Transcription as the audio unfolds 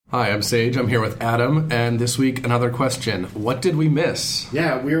Hi, I'm Sage. I'm here with Adam, and this week another question. What did we miss?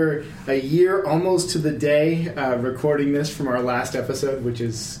 Yeah, we're a year almost to the day recording this from our last episode, which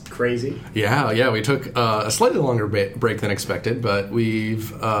is crazy. Yeah, we took a slightly longer break than expected, but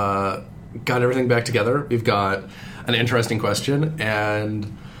we've got everything back together. We've got an interesting question,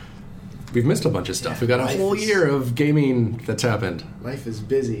 and we've missed a bunch of stuff. We've got a whole year of gaming that's happened. Life is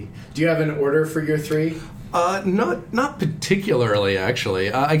busy. Do you have an order for your three? Not particularly, actually.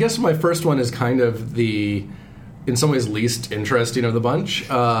 I guess my first one is kind of the, in some ways, least interesting of the bunch.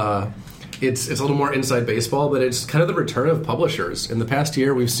 It's a little more inside baseball, but it's kind of the return of publishers. In the past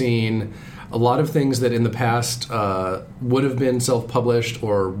year, we've seen a lot of things that in the past would have been self-published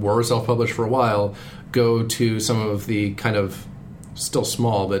or were self-published for a while go to some of the kind of still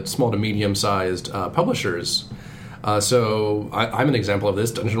small, but small to medium-sized publishers. So I'm an example of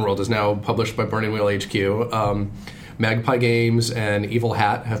this. Dungeon World is now published by Burning Wheel HQ. Magpie Games and Evil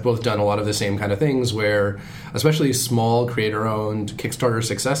Hat have both done a lot of the same kind of things where especially small creator-owned Kickstarter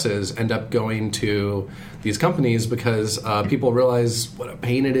successes end up going to these companies because people realize what a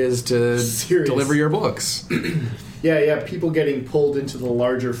pain it is to deliver your books. Yeah, people getting pulled into the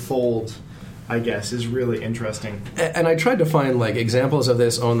larger fold, I guess, is really interesting. And I tried to find examples of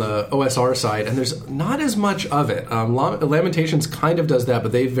this on the OSR side, and there's not as much of it. Lamentations kind of does that,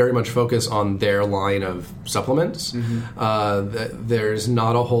 but they very much focus on their line of supplements. Mm-hmm. There's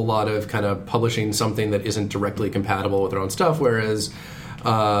not a whole lot of kind of publishing something that isn't directly compatible with their own stuff, whereas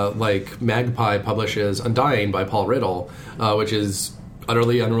Magpie publishes Undying by Paul Riddle, which is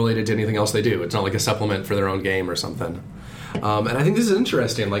utterly unrelated to anything else they do. It's not like a supplement for their own game or something. And I think this is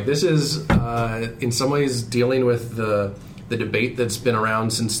interesting. This is, in some ways, dealing with the debate that's been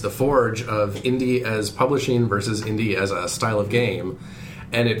around since the Forge of indie as publishing versus indie as a style of game.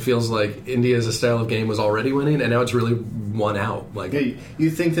 And it feels like indie as a style of game was already winning, and now it's really won out. You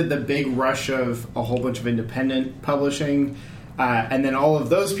think that the big rush of a whole bunch of independent publishing, and then all of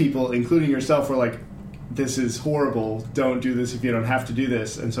those people, including yourself, were like, this is horrible, don't do this if you don't have to do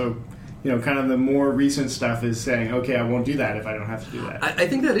this. And so kind of the more recent stuff is saying, okay, I won't do that if I don't have to do that. I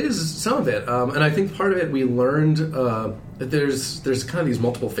think that is some of it. And I think part of it we learned that there's kind of these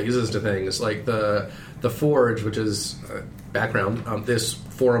multiple phases to things. Like the Forge, which is background, this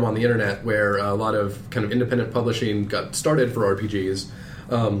forum on the internet where a lot of kind of independent publishing got started for RPGs.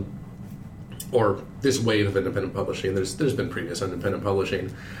 Or this wave of independent publishing. There's been previous independent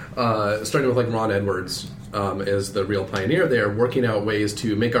publishing, starting with Ron Edwards as the real pioneer there, working out ways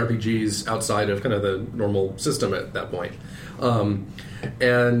to make RPGs outside of kind of the normal system at that point.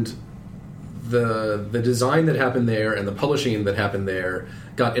 And the design that happened there and the publishing that happened there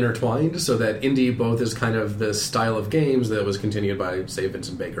got intertwined so that indie both is kind of this style of games that was continued by, say,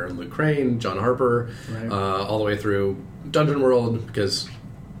 Vincent Baker and Luke Crane, John Harper, right, all the way through Dungeon World, because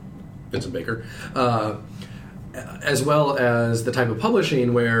Vincent Baker, as well as the type of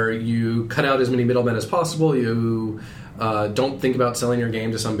publishing where you cut out as many middlemen as possible. You don't think about selling your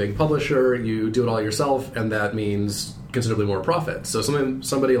game to some big publisher. You do it all yourself, and that means considerably more profit. So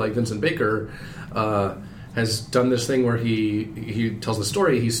somebody like Vincent Baker has done this thing where he tells the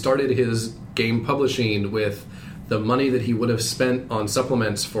story. He started his game publishing with the money that he would have spent on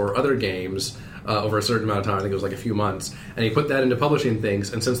supplements for other games over a certain amount of time. I think it was a few months. And he put that into publishing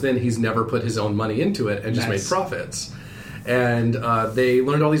things. And since then, he's never put his own money into it and just made profits. And they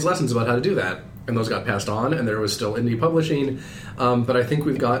learned all these lessons about how to do that. And those got passed on, and there was still indie publishing. But I think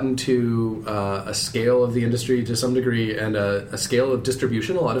we've gotten to a scale of the industry to some degree and a scale of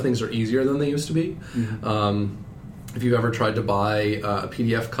distribution. A lot of things are easier than they used to be. Mm-hmm. If you've ever tried to buy a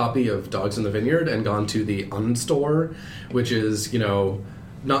PDF copy of Dogs in the Vineyard and gone to the Unstore, which is,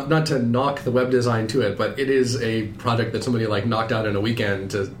 not to knock the web design to it, but it is a project that somebody knocked out in a weekend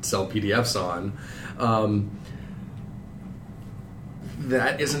to sell PDFs on.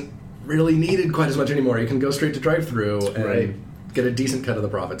 That isn't really needed quite as much anymore. You can go straight to drive-thru and get a decent cut of the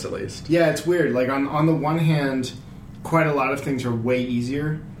profits at least. Yeah, it's weird. On the one hand, quite a lot of things are way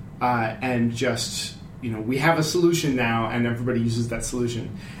easier, and just we have a solution now, and everybody uses that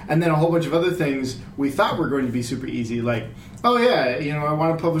solution. And then a whole bunch of other things we thought were going to be super easy, I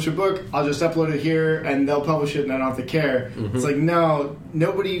want to publish a book, I'll just upload it here, and they'll publish it, and I don't have to care. Mm-hmm. It's no,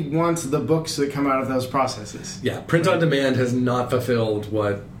 nobody wants the books that come out of those processes. Yeah, print on demand has not fulfilled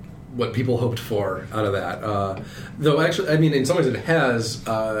what people hoped for out of that. Though actually, in some ways it has.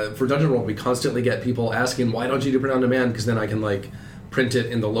 For Dungeon World, we constantly get people asking, why don't you do print on demand? Because then I can print it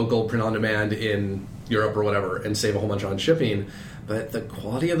in the local print on demand in Europe or whatever and save a whole bunch on shipping. But the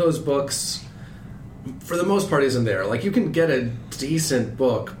quality of those books, for the most part, isn't there. You can get a decent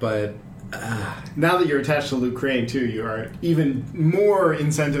book, but Now that you're attached to Loot Crane, too, you are even more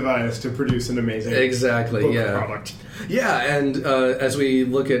incentivized to produce an amazing book product. Yeah, and as we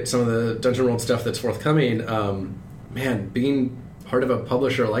look at some of the Dungeon World stuff that's forthcoming, man, being part of a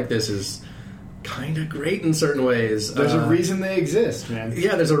publisher like this is kind of great in certain ways. There's a reason they exist, man.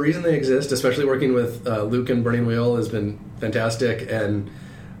 Yeah, there's a reason they exist, especially working with Luke and Burning Wheel has been fantastic, and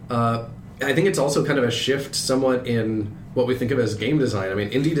I think it's also kind of a shift somewhat in what we think of as game design. I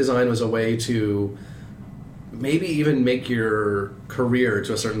mean, indie design was a way to maybe even make your career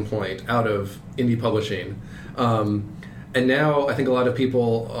to a certain point out of indie publishing. And now I think a lot of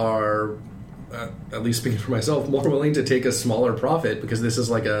people are, at least speaking for myself, more willing to take a smaller profit because this is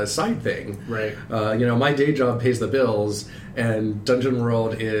like a side thing. Right. My day job pays the bills, and Dungeon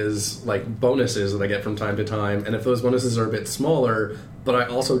World is like bonuses that I get from time to time. And if those bonuses are a bit smaller, but I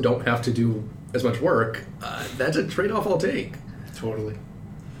also don't have to do as much work, that's a trade-off I'll take. Totally.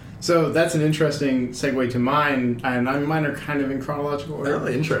 So that's an interesting segue to mine, and mine are kind of in chronological order. Oh,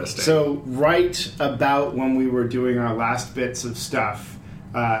 interesting. So right about when we were doing our last bits of stuff,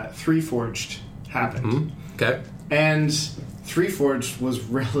 Three Forged happened. Mm-hmm. Okay. And Three Forged was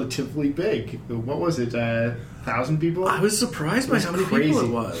relatively big. What was it? 1,000 people? I was surprised by how many people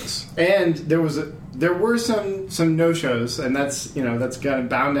it was. And there were some no-shows, and that's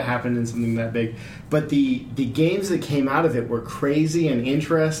bound to happen in something that big. But the games that came out of it were crazy and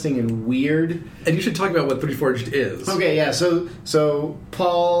interesting and weird. And you should talk about what Three Forged is. Okay, yeah. So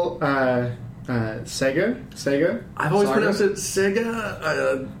Paul Sega. I've always pronounced it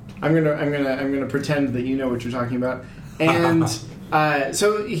Sega. I'm gonna pretend that you know what you're talking about. And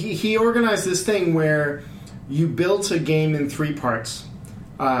so he organized this thing where you built a game in 3 parts,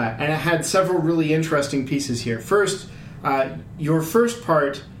 and it had several really interesting pieces here. First, your first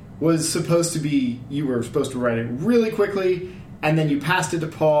part was supposed to be, you were supposed to write it really quickly, and then you passed it to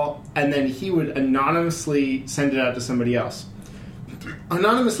Paul, and then he would anonymously send it out to somebody else.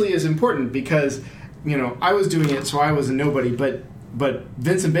 Anonymously is important because, I was doing it, so I was a nobody, but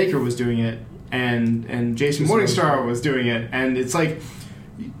Vincent Baker was doing it, and Jason Morningstar was doing it, and it's like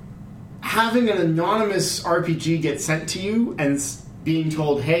having an anonymous RPG get sent to you and being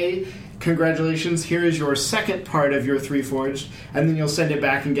told, hey, congratulations, here is your second part of your Three Forged, and then you'll send it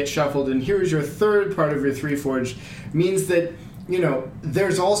back and get shuffled, and here is your third part of your Three Forged, means that,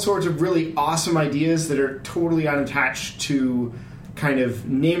 there's all sorts of really awesome ideas that are totally unattached to kind of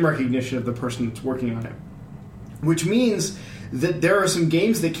name recognition of the person that's working on it. Which means that there are some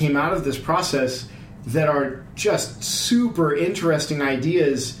games that came out of this process that are just super interesting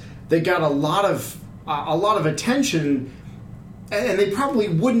ideas that got a lot of attention, and they probably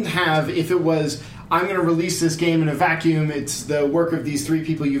wouldn't have if it was, I'm going to release this game in a vacuum, it's the work of these 3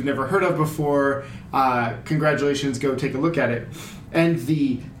 people you've never heard of before, congratulations, go take a look at it. And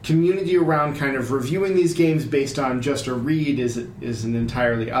the community around kind of reviewing these games based on just a read is an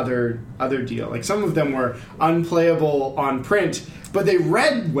entirely other deal. Like, some of them were unplayable on print, but they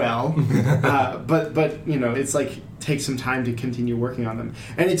read well, but it's like, take some time to continue working on them.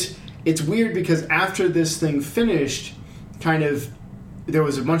 And it's weird because after this thing finished, kind of, there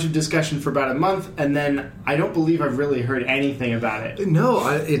was a bunch of discussion for about a month, and then I don't believe I've really heard anything about it. No,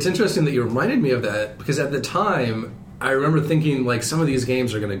 it's interesting that you reminded me of that, because at the time, I remember thinking, like, some of these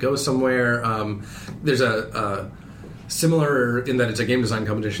games are going to go somewhere. There's a similar, in that it's a game design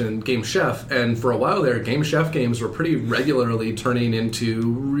competition, Game Chef, and for a while there, Game Chef games were pretty regularly turning into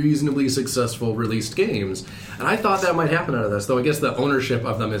reasonably successful released games. And I thought that might happen out of this, though I guess the ownership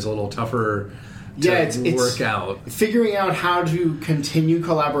of them is a little tougher to work out. Figuring out how to continue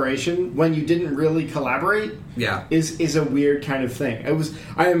collaboration when you didn't really collaborate is a weird kind of thing.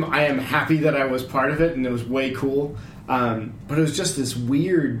 I am happy that I was part of it, and it was way cool. But it was just this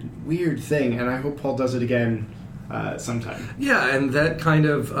weird thing, and I hope Paul does it again sometime. Yeah, and that kind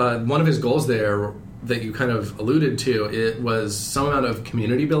of one of his goals there that you kind of alluded to, it was some amount of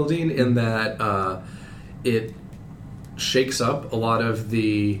community building, in that it shakes up a lot of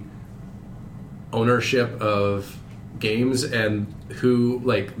the ownership of games, and who,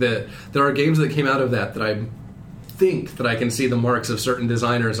 like, there are games that came out of that I think that I can see the marks of certain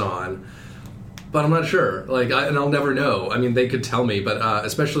designers on, but I'm not sure. And I'll never know. I mean, they could tell me, but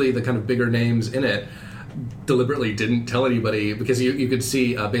especially the kind of bigger names in it deliberately didn't tell anybody, because you could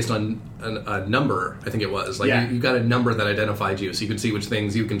see based on a number, I think it was. You got a number that identified you, so you could see which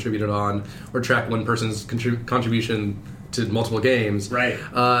things you contributed on, or track one person's contribution to multiple games. Right.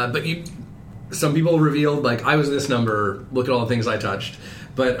 But some people revealed, like, I was this number, look at all the things I touched.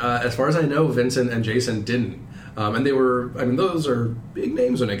 But as far as I know, Vincent and Jason didn't. And they were, those are big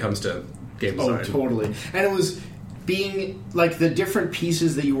names when it comes to game design. Oh, totally. And it was, being like the different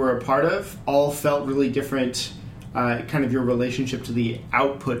pieces that you were a part of all felt really different. Kind of your relationship to the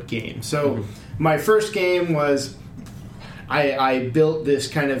output game. So my first game was I built this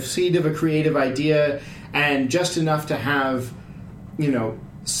kind of seed of a creative idea, and just enough to have,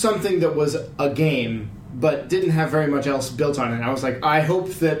 something that was a game, but didn't have very much else built on it. I was like, I hope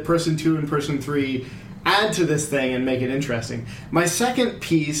that person 2 and person 3 add to this thing and make it interesting. My second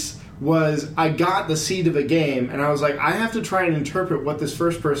piece was I got the seed of a game, and I was like, I have to try and interpret what this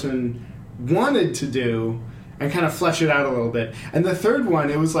first person wanted to do and kind of flesh it out a little bit. And the third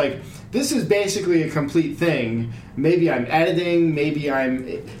one, it was like, this is basically a complete thing. Maybe I'm editing,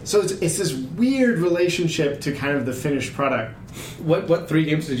 so it's this weird relationship to kind of the finished product. What 3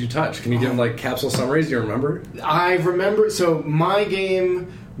 games did you touch? Can you give them capsule summaries? Do you remember? I remember. So my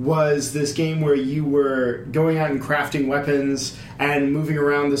game was this game where you were going out and crafting weapons and moving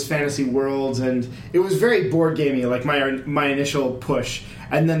around this fantasy world, and it was very board gamey, like my initial push.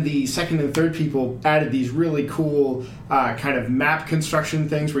 And then the second and third people added these really cool kind of map construction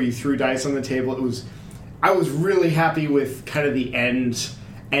things where you threw dice on the table. I was really happy with kind of the end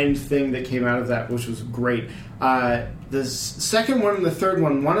thing that came out of that, which was great. The second one and the third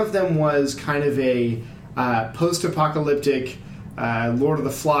one of them was kind of a post-apocalyptic Lord of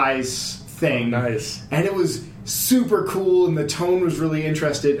the Flies thing. Oh, nice. And it was super cool, and the tone was really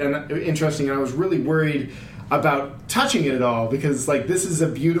interesting, and I was really worried about touching it at all, because this is a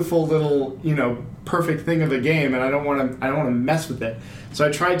beautiful little perfect thing of a game, and I don't want to mess with it. So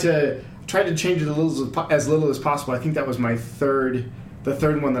I tried to change it as little as possible. I think that was the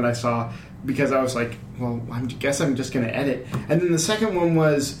third one that I saw, because I was like, well, I guess I'm just going to edit. And then the second one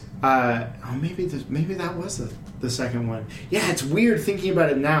was maybe that was the second one. Yeah, it's weird thinking about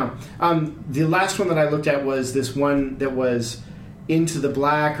it now. The last one that I looked at was this one that was Into the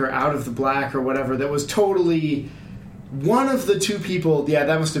Black or Out of the Black or whatever, that was totally one of the 2 people. Yeah,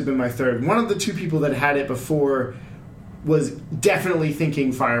 that must have been my third. One of the 2 people that had it before was definitely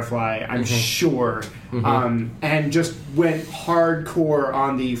thinking Firefly, I'm sure, and just went hardcore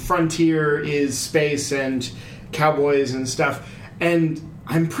on the frontier is space and cowboys and stuff. And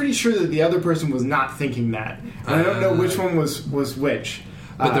I'm pretty sure that the other person was not thinking that. And I don't know which one was which.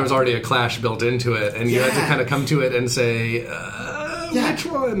 But there was already a clash built into it, and you had to kind of come to it and say, which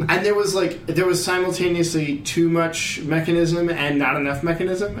one? And there was simultaneously too much mechanism and not enough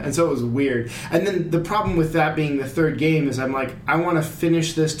mechanism, and so it was weird. And then the problem with that being the third game is I'm like, I want to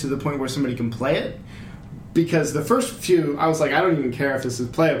finish this to the point where somebody can play it, because the first few, I was like, I don't even care if this is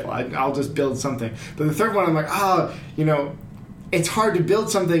playable. I'll just build something. But the third one, I'm like, it's hard to build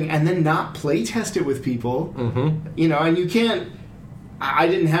something and then not play test it with people, and you can't. I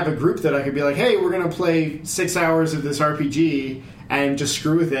didn't have a group that I could be like, hey, we're going to play 6 hours of this RPG and just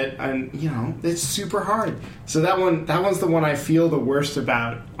screw with it, and it's super hard. So that one's the one I feel the worst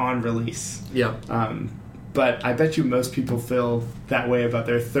about on release. Yeah. But I bet you most people feel that way about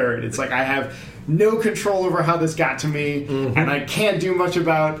their third. It's like, I have no control over how this got to me, and I can't do much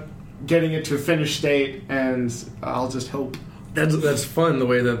about getting it to a finished state, and I'll just hope. That's fun, the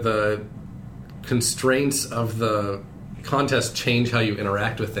way that the constraints of the contest change how you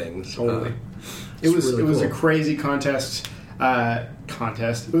interact with things. Totally. It was a crazy contest.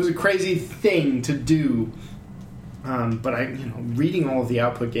 It was a crazy thing to do. But reading all of the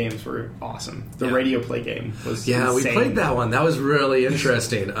output games were awesome. The radio play game was insane. We played that one. That was really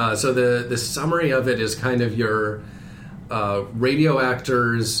interesting. So the summary of it is kind of your radio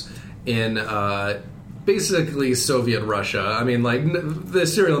actors in basically Soviet Russia. I mean, the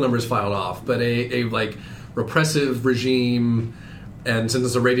serial numbers filed off, but a repressive regime, and since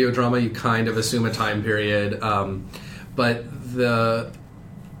it's a radio drama, you kind of assume a time period. But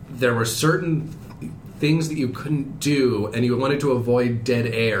there were certain things that you couldn't do, and you wanted to avoid dead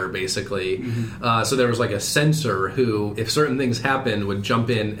air, basically. So there was a censor who, if certain things happened, would jump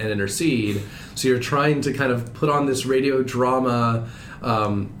in and intercede. So you're trying to kind of put on this radio drama.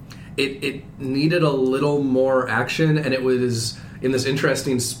 It needed a little more action, and it was in this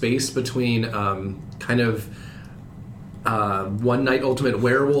interesting space between kind of One Night Ultimate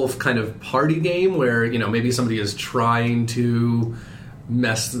Werewolf kind of party game where maybe somebody is trying to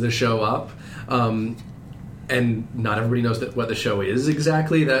mess the show up, and not everybody knows what the show is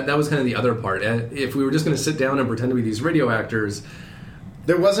exactly. That was kind of the other part. If we were just going to sit down and pretend to be these radio actors,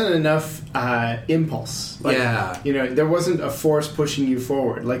 there wasn't enough impulse. There wasn't a force pushing you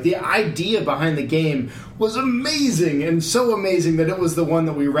forward. The idea behind the game was amazing, and so amazing that it was the one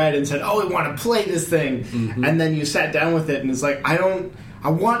that we read and said, oh, we want to play this thing. And then you sat down with it, and it's like, I I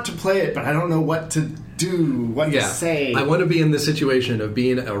want to play it, but I don't know what to do, what to say. I want to be in the situation of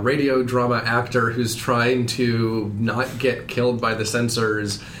being a radio drama actor who's trying to not get killed by the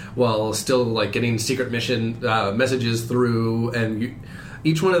censors while still like getting secret mission messages through, and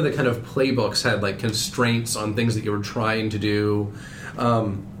each one of the kind of playbooks had like constraints on things that you were trying to do.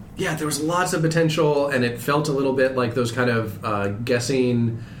 There was lots of potential, and it felt a little bit like those kind of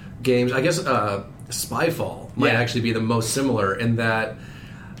guessing games. I guess Spyfall might actually be the most similar in that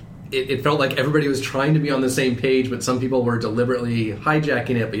it felt like everybody was trying to be on the same page, but some people were deliberately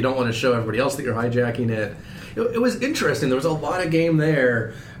hijacking it, but you don't want to show everybody else that you're hijacking it. It was interesting. There was a lot of game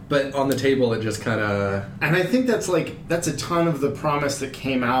there, but on the table it just kind of... And I think that's a ton of the promise that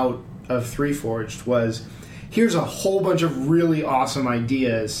came out of Three Forged was, here's a whole bunch of really awesome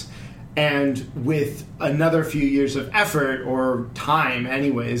ideas, and with another few years of effort, or time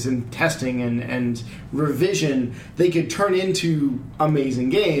anyways, and testing and revision, they could turn into amazing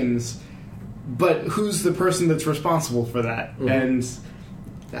games. But who's the person that's responsible for that? And,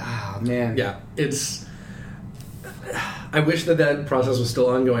 man. Yeah, it's... I wish that process was still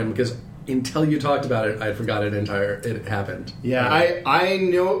ongoing, because until you talked about it, I forgot it happened. Yeah, I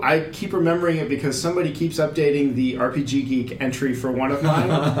know. I keep remembering it because somebody keeps updating the RPG Geek entry for one of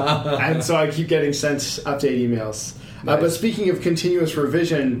mine, and so I keep getting sent update emails. Nice. But speaking of continuous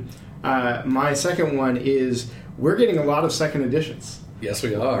revision, my second one is we're getting a lot of second editions. Yes,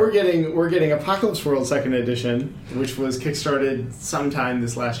 we are. We're getting Apocalypse World Second Edition, which was kickstarted sometime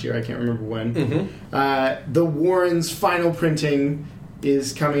this last year. I can't remember when. Mm-hmm. The Warren's final printing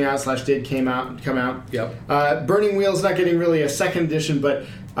is coming out / did come out. Yep. Burning Wheel's not getting really a second edition, but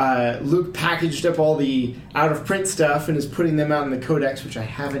Luke packaged up all the out of print stuff and is putting them out in the Codex, which I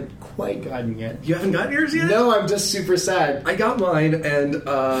haven't quite gotten yet. You haven't gotten yours yet? No, I'm just super sad. I got mine, and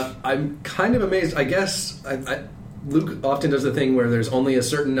I'm kind of amazed. I guess Luke often does the thing where there's only a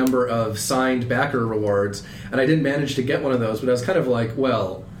certain number of signed backer rewards, and I didn't manage to get one of those, but I was kind of like,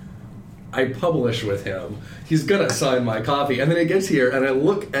 well, I publish with him. He's going to sign my copy. And then it gets here, and I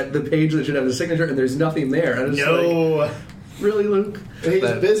look at the page that should have the signature, and there's nothing there. And it's like, really, Luke? He's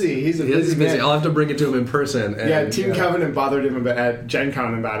busy. He's busy man. I'll have to bring it to him in person. And, Team Covenant bothered him at Gen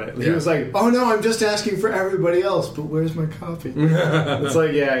Con about it. He Yeah. was like, oh no, I'm just asking for everybody else, but where's my copy? It's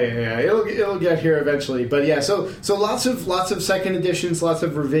like, yeah. It'll get here eventually. But yeah, so lots of second editions, lots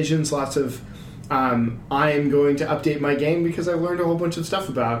of revisions, lots of I am going to update my game because I've learned a whole bunch of stuff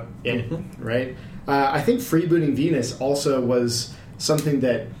about it, right? I think Freebooting Venus also was something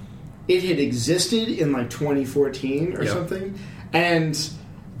that it had existed in like 2014 or something, and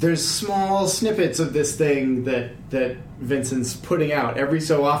there's small snippets of this thing that Vincent's putting out every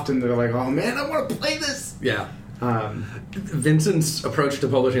so often. They're like, oh man, I want to play this. Yeah. Vincent's approach to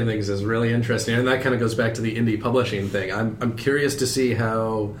publishing things is really interesting, and that kind of goes back to the indie publishing thing. I'm curious to see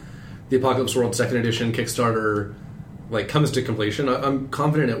how the Apocalypse World Second Edition Kickstarter comes to completion. I'm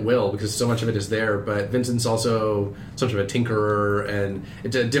confident it will, because so much of it is there, but Vincent's also so much of a tinkerer, and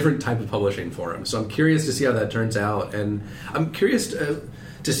it's a different type of publishing for him. So I'm curious to see how that turns out, and I'm curious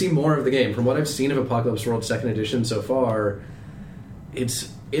to see more of the game. From what I've seen of Apocalypse World Second Edition so far,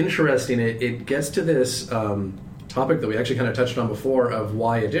 it's interesting. It gets to this topic that we actually kind of touched on before of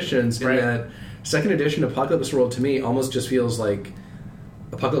why editions, in that Second Edition Apocalypse World to me almost just feels like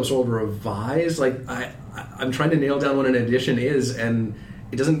Apocalypse World revised. I'm trying to nail down what an edition is, and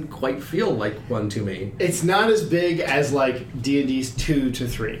it doesn't quite feel like one to me. It's not as big as like D&D's 2 to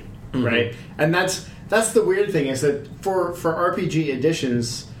 3, right? And that's the weird thing, is that for RPG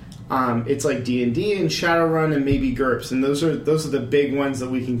editions, it's like D&D and Shadowrun and maybe GURPS, and those are the big ones that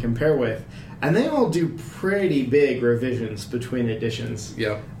we can compare with. And they all do pretty big revisions between editions.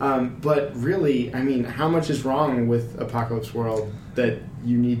 Yeah. But really, I mean, how much is wrong with Apocalypse World that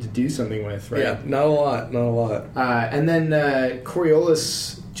you need to do something with, right? Yeah, not a lot. And then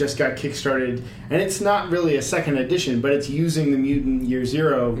Coriolis just got kickstarted, and it's not really a second edition, but it's using the Mutant Year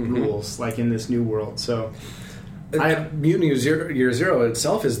Zero rules, like in this new world. So, Mutant Year Zero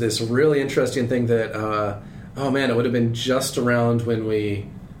itself is this really interesting thing that, it would have been just around when we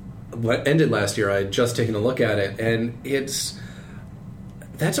ended last year. I had just taken a look at it, and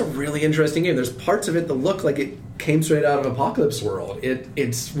that's a really interesting game. There's parts of it that look like it came straight out of Apocalypse World.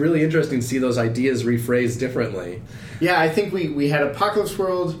 It's really interesting to see those ideas rephrased differently. Yeah, I think we had Apocalypse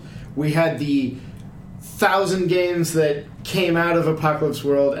World, we had the 1,000 games that came out of Apocalypse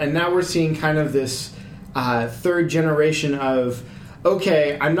World, and now we're seeing kind of this third generation of,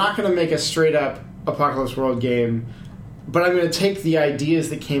 okay, I'm not going to make a straight up Apocalypse World game, but I'm going to take the ideas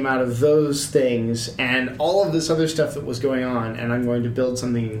that came out of those things and all of this other stuff that was going on, and I'm going to build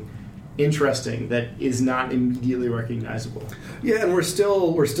something interesting that is not immediately recognizable. Yeah, and we're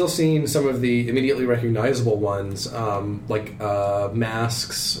still seeing some of the immediately recognizable ones, like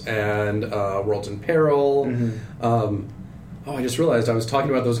Masks and Worlds in Peril. Mm-hmm. I just realized I was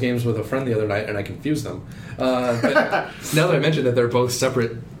talking about those games with a friend the other night, and I confused them. But now that I mentioned that they're both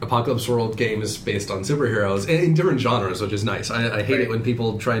separate Apocalypse World games based on superheroes in different genres, which is nice. I hate it when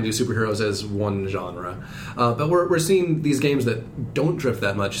people try and do superheroes as one genre. But we're seeing these games that don't drift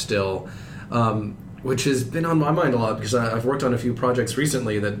that much still, which has been on my mind a lot because I've worked on a few projects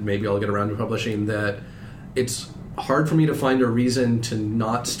recently that maybe I'll get around to publishing that it's hard for me to find a reason to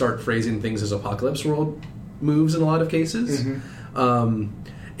not start phrasing things as Apocalypse World moves in a lot of cases. Mm-hmm.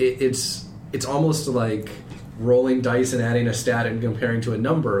 It's almost like rolling dice and adding a stat and comparing to a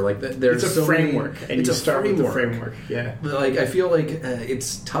number. Like there's it's a framework, and it's you a start with the framework. Yeah, like I feel like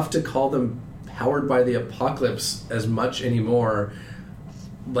it's tough to call them powered by the apocalypse as much anymore.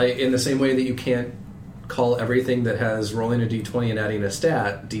 Like in the same way that you can't call everything that has rolling a d20 and adding a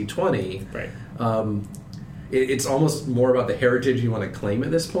stat d20. Right. It's almost more about the heritage you want to claim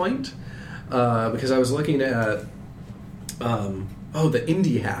at this point. Because I was looking at the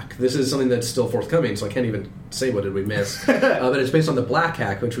Indie Hack. This is something that's still forthcoming, so I can't even say what did we miss. But it's based on the Black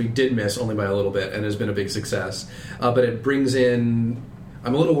Hack, which we did miss only by a little bit, and has been a big success. But it brings in...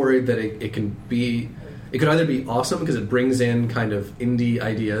 I'm a little worried that it can be... It could either be awesome because it brings in kind of indie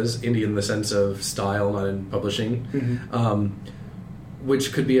ideas, indie in the sense of style, not in publishing, mm-hmm.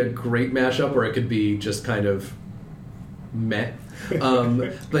 Which could be a great mashup, or it could be just kind of meh.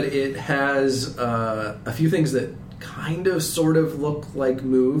 But it has a few things that kind of sort of look like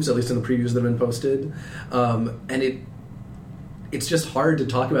moves, at least in the previews that have been posted. And it's just hard to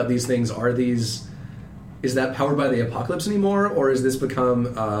talk about these things. Is that powered by the apocalypse anymore, or has this become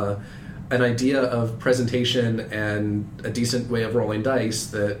an idea of presentation and a decent way of rolling dice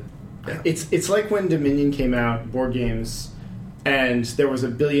that... Yeah. It's like when Dominion came out, board games, and there was a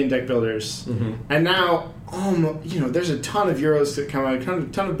billion deck builders, mm-hmm. and now... there's a ton of Euros that come out, a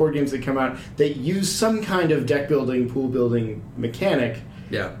ton of board games that come out that use some kind of deck building, pool building mechanic.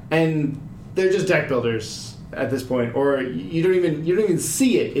 Yeah. And they're just deck builders at this point, or you don't even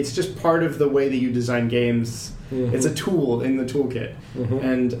see it. It's just part of the way that you design games. Mm-hmm. It's a tool in the toolkit, mm-hmm.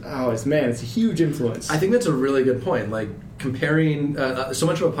 and it's a huge influence. I think that's a really good point. Like comparing, so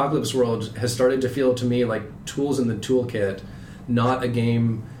much of Apocalypse World has started to feel to me like tools in the toolkit, not a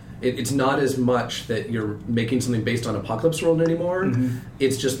game. It's not as much that you're making something based on Apocalypse World anymore. Mm-hmm.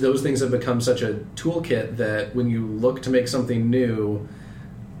 It's just those things have become such a toolkit that when you look to make something new,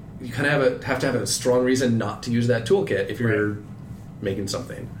 you kind of have to have a strong reason not to use that toolkit if you're making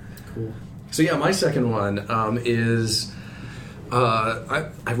something. Cool. So yeah, my second one is...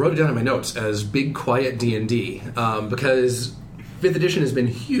 I wrote it down in my notes as Big Quiet D&D because 5th edition has been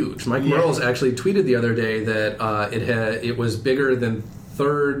huge. Mike Merles actually tweeted the other day that it was bigger than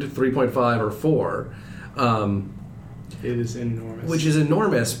 3rd, 3.5, or 4. It is enormous. Which is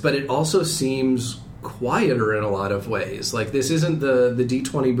enormous, but it also seems quieter in a lot of ways. Like, this isn't the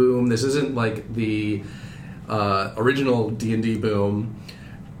D20 boom. This isn't like the original D&D boom.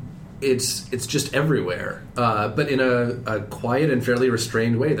 It's just everywhere, but in a quiet and fairly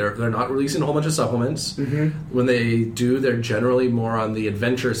restrained way. They're not releasing a whole bunch of supplements. Mm-hmm. When they do, they're generally more on the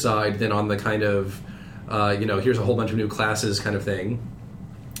adventure side than on the kind of here's a whole bunch of new classes kind of thing.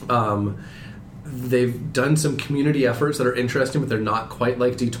 They've done some community efforts that are interesting, but they're not quite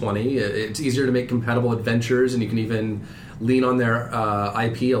like D20. It's easier to make compatible adventures, and you can even lean on their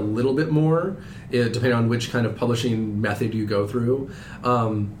IP a little bit more, depending on which kind of publishing method you go through.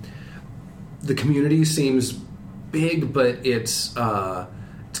 The community seems big, but it's kind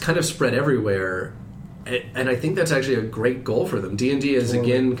of spread everywhere, and I think that's actually a great goal for them. D&D is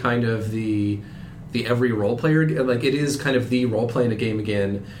again kind of the every role player, like it is kind of the role playing a game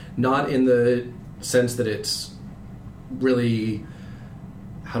again, not in the sense that it's really,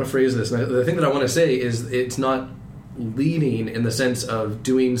 how to phrase this. The thing that I want to say is it's not leading in the sense of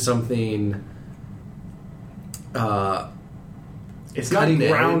doing something. It's not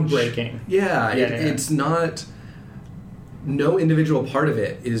groundbreaking. It's not. No individual part of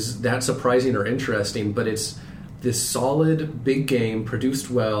it is that surprising or interesting, but it's this solid big game produced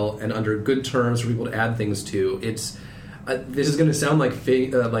well and under good terms for people to add things to. It's this is going to sound like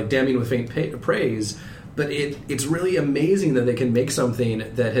damning with faint praise, but it's really amazing that they can make something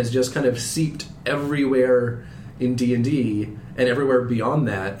that has just kind of seeped everywhere in D&D and everywhere beyond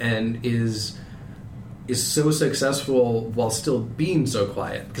that, and is so successful while still being so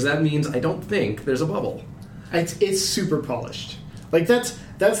quiet. Because that means I don't think there's a bubble. It's super polished. Like that's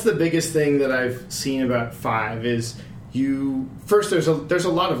the biggest thing that I've seen about 5 is there's a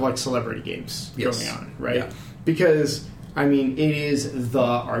lot of like celebrity games Yes. going on, right? Yeah. Because I mean, it is the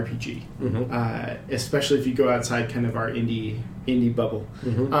RPG, especially if you go outside kind of our indie bubble.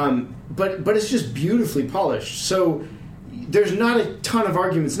 But it's just beautifully polished. So there's not a ton of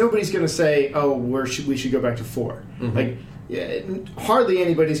arguments. Nobody's going to say, "Oh, we should go back to 4." Like hardly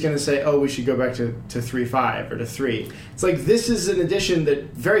anybody's going to say, "Oh, we should go back to 3.5 or to 3." It's like this is an edition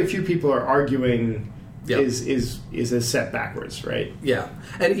that very few people are arguing is a step backwards, right? Yeah,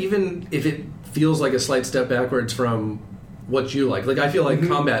 and even if it feels like a slight step backwards from what you like I feel like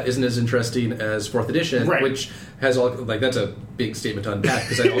combat isn't as interesting as 4th edition, Right. which has all like that's a big statement to unpack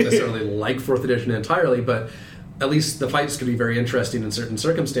because I don't necessarily like 4th edition entirely, but at least the fights could be very interesting in certain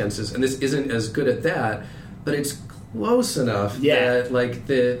circumstances, and this isn't as good at that, but it's close enough that like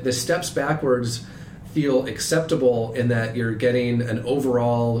the steps backwards feel acceptable in that you're getting an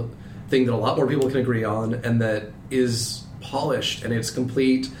overall thing that a lot more people can agree on and that is polished and it's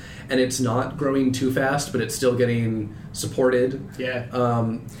complete and it's not growing too fast, but it's still getting supported. Yeah.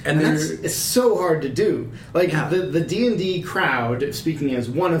 And it's so hard to do. Like, the D&D crowd, speaking as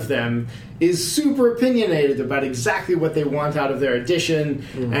one of them, is super opinionated about exactly what they want out of their edition.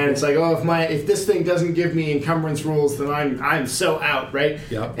 And it's like, oh, if this thing doesn't give me encumbrance rules, then I'm so out, right?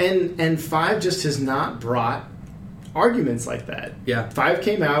 Yep. And 5 just has not brought arguments like that. Yeah. 5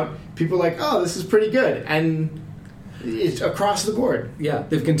 came out, people were like, oh, this is pretty good. And it's across the board. Yeah,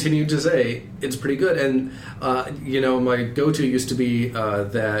 they've continued to say it's pretty good, and my go-to used to be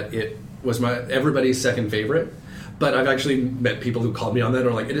that it was everybody's second favorite, but I've actually met people who called me on that and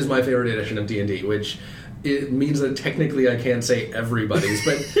are like, it is my favorite edition of D&D, which it means that technically I can't say everybody's,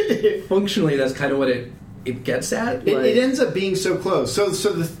 but functionally that's kind of what it gets at. It ends up being so close. So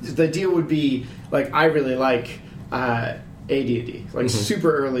the deal would be like, I really like AD&D, like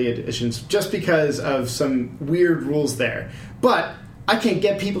super early editions, just because of some weird rules there. But I can't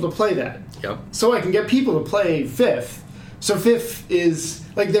get people to play that. Yep. So I can get people to play 5th. So 5th is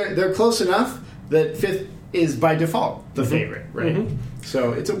like they're close enough that 5th is by default the favorite, right?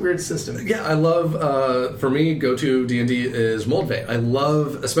 So it's a weird system. Yeah, I love, for me, go-to D&D is Moldvay. I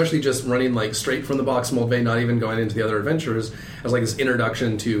love, especially just running like straight from the box Moldvay, not even going into the other adventures, as like this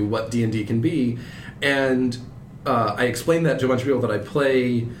introduction to what D&D can be. And I explained that to a bunch of people that I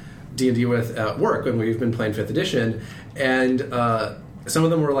play D&D with at work when we've been playing 5th edition, and some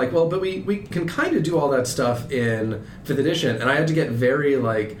of them were like, well, but we can kind of do all that stuff in 5th edition, and I had to get very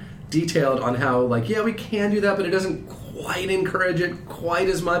like detailed on how like, yeah, we can do that, but it doesn't quite encourage it quite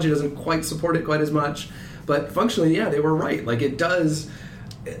as much, it doesn't quite support it quite as much, but functionally, yeah, they were right. Like, it does,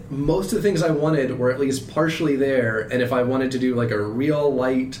 most of the things I wanted were at least partially there, and if I wanted to do like a real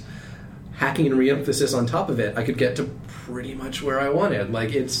light hacking and re-emphasis on top of it, I could get to pretty much where I wanted.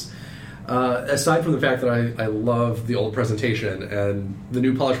 Like, it's aside from the fact that I love the old presentation, and the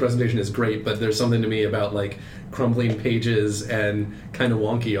new polished presentation is great, but there's something to me about like crumbling pages and kind of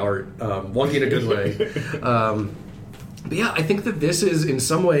wonky art, wonky in a good way. But yeah, I think that this is in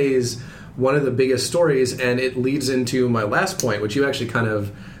some ways one of the biggest stories, and it leads into my last point, which you actually kind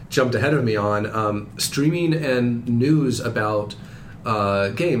of jumped ahead of me on, streaming and news about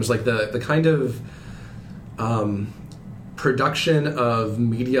games, like the kind of production of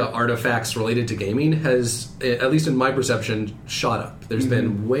media artifacts related to gaming has, at least in my perception, shot up. There's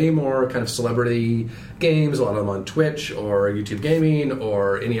been way more kind of celebrity games, a lot of them on Twitch or YouTube Gaming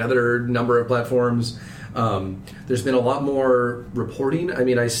or any other number of platforms. There's been a lot more reporting. I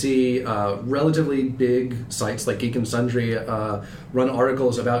mean, I see relatively big sites like Geek and Sundry run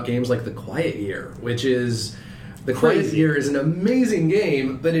articles about games like The Quiet Year, which is... The Quiet Year is an amazing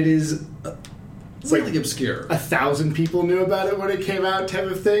game, but it is really obscure. 1,000 people knew about it when it came out, type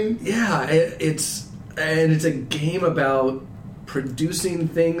of thing. Yeah, it's a game about producing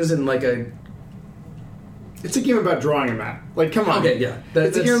things in like a... It's a game about drawing a map. Like, come on. Okay, yeah.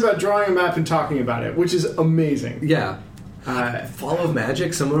 It's a game about drawing a map and talking about it, which is amazing. Yeah. Fall of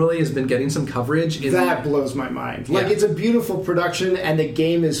Magic, similarly, has been getting some coverage. That blows my mind. Like, it's a beautiful production, and the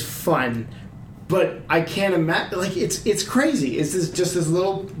game is fun. But I can't imagine, like, it's crazy. It's just this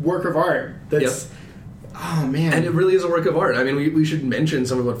little work of art that's... Yep. Oh, man. And it really is a work of art. I mean, we should mention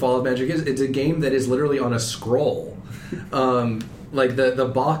some of what Fall of Magic is. It's a game that is literally on a scroll. Like,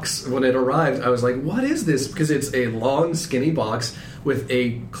 the box, when it arrived, I was like, what is this? Because it's a long, skinny box with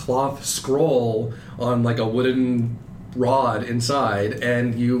a cloth scroll on, like, a wooden rod inside,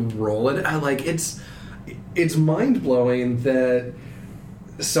 and you roll it. It's mind-blowing that...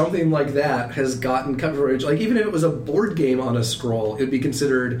 something like that has gotten coverage. Like, even if it was a board game on a scroll, it would be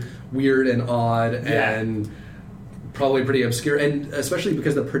considered weird and odd and probably pretty obscure, and especially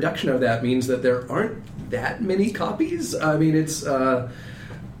because the production of that means that there aren't that many copies. I mean, it's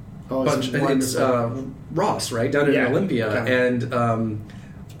it's Ross, right, down in Olympia, and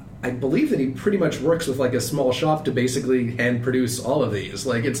I believe that he pretty much works with like a small shop to basically hand produce all of these.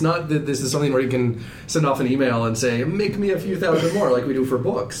 Like, it's not that this is something where you can send off an email and say, make me a few thousand more, like we do for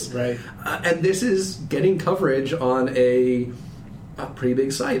books. Right. And this is getting coverage on a pretty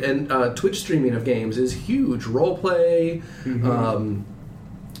big site. And Twitch streaming of games is huge. Roleplay. Mm-hmm.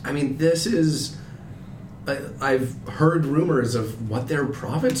 I mean, this is... I've heard rumors of what their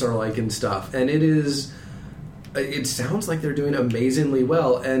profits are like and stuff, and it is... It sounds like they're doing amazingly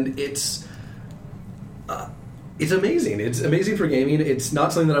well, and it's amazing. It's amazing for gaming. It's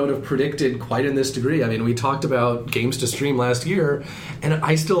not something that I would have predicted quite in this degree. I mean, we talked about games to stream last year, and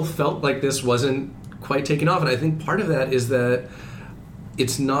I still felt like this wasn't quite taking off, and I think part of that is that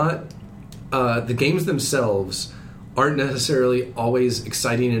it's not... the games themselves aren't necessarily always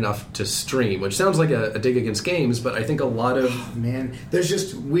exciting enough to stream, which sounds like a dig against games, but I think a lot of... Oh, man, there's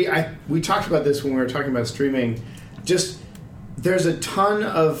just... We talked about this when we were talking about streaming. Just, there's a ton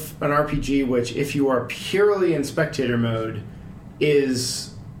of an RPG which, if you are purely in spectator mode,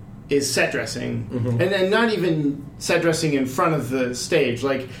 is set dressing. Mm-hmm. And not even set dressing in front of the stage.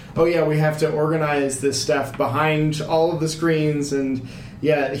 Like, oh yeah, we have to organize this stuff behind all of the screens, and...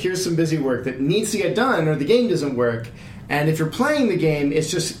 yeah, here's some busy work that needs to get done or the game doesn't work. And if you're playing the game,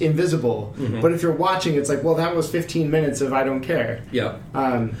 it's just invisible. Mm-hmm. But if you're watching, it's like, well, that was 15 minutes of I don't care. Yeah.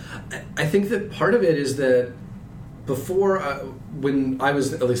 I think that part of it is that before, when I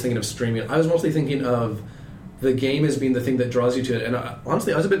was at least thinking of streaming, I was mostly thinking of the game as being the thing that draws you to it. And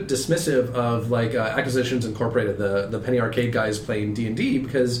honestly, I was a bit dismissive of like Acquisitions Incorporated, the Penny Arcade guys playing D&D,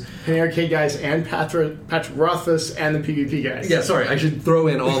 because... Penny Arcade guys and Patrick Rothfuss and the PvP guys. Yeah, sorry, I should throw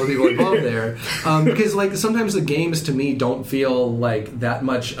in all the people involved there. Because like sometimes the games to me don't feel like that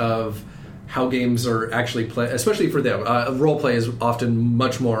much of how games are actually played, especially for them. Roleplay is often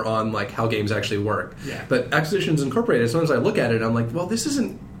much more on like how games actually work. Yeah. But Acquisitions Incorporated, sometimes I look at it, I'm like, well, this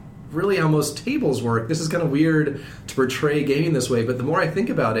isn't really how most tables work. This is kind of weird to portray gaming this way, but the more I think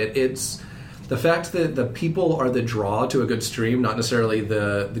about it, it's the fact that the people are the draw to a good stream, not necessarily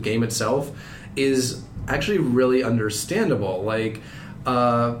the game itself, is actually really understandable. Like,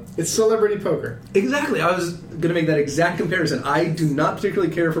 it's celebrity poker. Exactly. I was going to make that exact comparison. I do not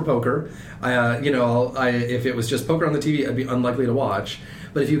particularly care for poker. If it was just poker on the TV, I'd be unlikely to watch.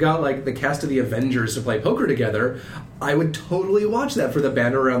 But if you got like the cast of the Avengers to play poker together, I would totally watch that for the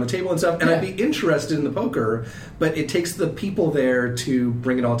banter around the table and stuff, and I'd be interested in the poker, but it takes the people there to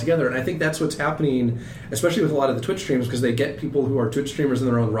bring it all together. And I think that's what's happening, especially with a lot of the Twitch streams, because they get people who are Twitch streamers in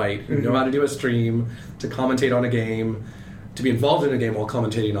their own right, who know how to do a stream, to commentate on a game, to be involved in a game while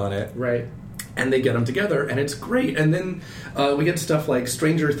commentating on it. Right. And they get them together, and it's great. And then we get stuff like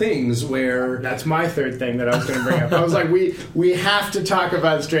Stranger Things, where... That's my third thing that I was going to bring up. I was like, we have to talk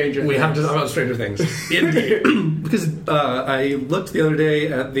about Stranger Things. We have to talk about Stranger Things. Indeed. Because I looked the other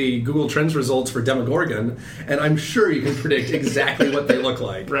day at the Google Trends results for Demogorgon, and I'm sure you can predict exactly what they look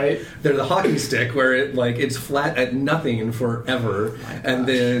like. Right. They're the hockey stick, where it's flat at forever, and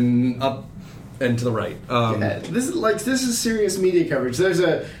then up and to the right. This is serious media coverage. There's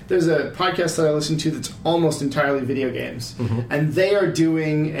a podcast that I listen to that's almost entirely video games, and they are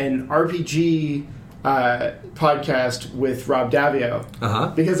doing an RPG podcast with Rob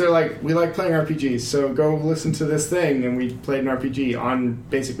Daviau because they're like, we like playing RPGs, so go listen to this thing, and we played an RPG on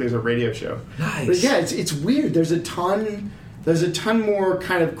basically as a radio show. Nice. But yeah, it's weird. There's a ton more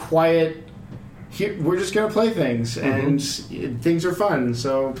kind of quiet. Here, we're just going to play things, and things are fun,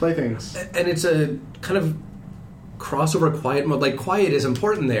 so play things. And it's a kind of crossover quiet mode. Like, quiet is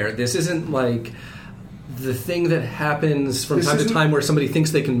important there. This isn't like the thing that happens from time to time where somebody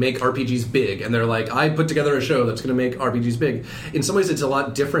thinks they can make RPGs big, and they're like, I put together a show that's going to make RPGs big. In some ways, it's a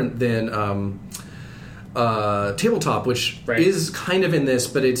lot different than Tabletop, which is kind of in this,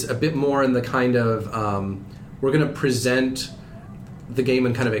 but it's a bit more in the kind of, we're going to present the game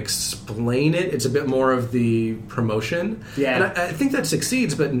and kind of explain it. It's a bit more of the promotion. Yeah. And I think that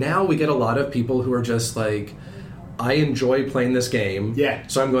succeeds, but now we get a lot of people who are just like, I enjoy playing this game,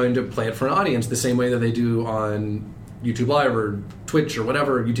 so I'm going to play it for an audience the same way that they do on YouTube Live or Twitch or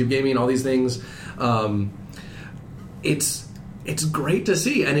whatever, YouTube Gaming, all these things. It's great to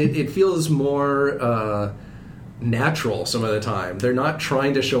see, and it feels more natural some of the time. They're not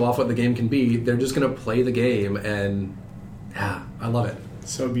trying to show off what the game can be. They're just going to play the game, and yeah, I love it.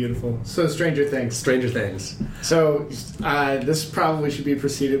 So beautiful. So Stranger Things. Stranger Things. So this probably should be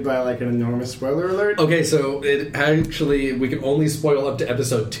preceded by like an enormous spoiler alert. Okay, so it actually we can only spoil up to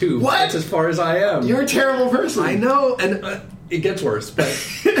episode 2. What? That's as far as I am. You're a terrible person. I know, and it gets worse. But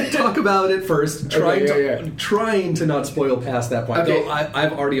talk about it first. Trying to not spoil past that point. Okay. Though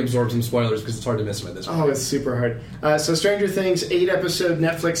I've already absorbed some spoilers because it's hard to miss them at this point. Oh, it's super hard. So Stranger Things, 8-episode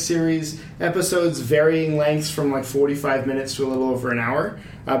Netflix series. Episodes varying lengths from like 45 minutes to a little over an hour.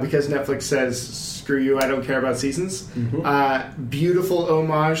 Because Netflix says, screw you, I don't care about seasons. Mm-hmm. Beautiful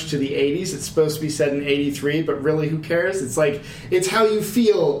homage to the 80s. It's supposed to be set in 83, but really, who cares? It's like, it's how you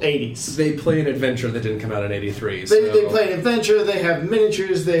feel 80s. They play an adventure that didn't come out in 83. They play an adventure, they have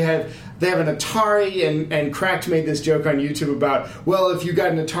miniatures, they have an Atari, and Cracked made this joke on YouTube about, well, if you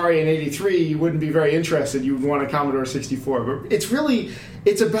got an Atari in 83, you wouldn't be very interested, you would want a Commodore 64. But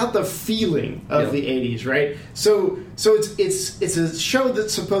it's about the feeling of the 80s, right? So it's a show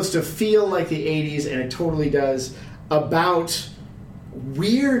that's supposed to feel like the 80s, and it totally does, about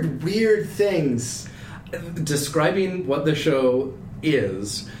weird things. Describing what the show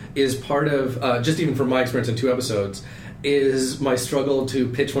is part of, just even from my experience in 2 episodes, is my struggle to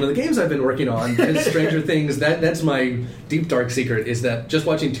pitch one of the games I've been working on. Because Stranger Things, that's my deep dark secret, is that just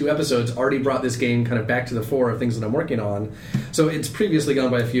watching 2 episodes already brought this game kind of back to the fore of things that I'm working on. So it's previously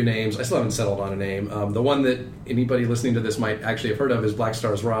gone by a few names. I still haven't settled on a name. The one that anybody listening to this might actually have heard of is Black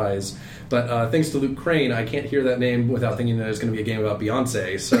Stars Rise. But thanks to Luke Crane, I can't hear that name without thinking that it's going to be a game about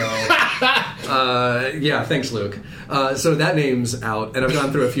Beyonce. So, yeah, thanks, Luke. So that name's out, and I've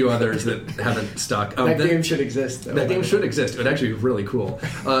gone through a few others that haven't stuck. That game should exist, though. That game should exist. It would actually be really cool.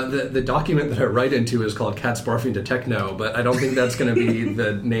 The document that I write into is called Cats Barfing to Techno, but I don't think that's going to be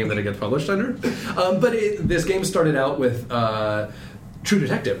the name that it gets published under. But this game started out with True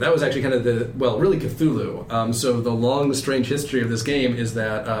Detective. That was actually kind of really Cthulhu. So the long, strange history of this game is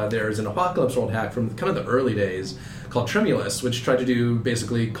that there's an Apocalypse World hack from kind of the early days called Tremulous, which tried to do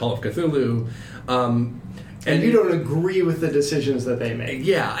basically Call of Cthulhu. And you don't agree with the decisions that they make.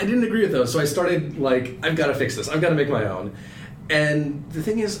 Yeah, I didn't agree with those. So I started, I've got to fix this. I've got to make my own. And the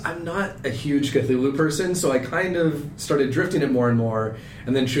thing is, I'm not a huge Cthulhu person, so I kind of started drifting it more and more.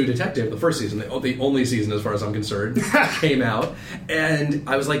 And then True Detective, the first season, the only season as far as I'm concerned, came out. And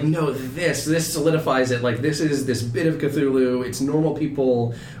I was like, no, this solidifies it. Like, this is this bit of Cthulhu. It's normal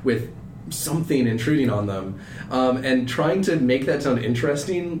people with something intruding on them. And trying to make that sound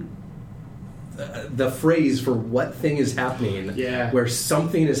interesting, the phrase for what thing is happening, where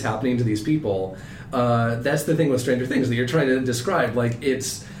something is happening to these people, that's the thing with Stranger Things that you're trying to describe. Like,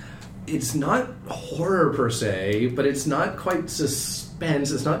 it's not horror per se, but it's not quite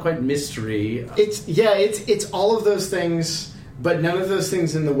suspense, it's not quite mystery. It's all of those things, but none of those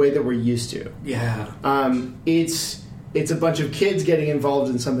things in the way that we're used to. It's a bunch of kids getting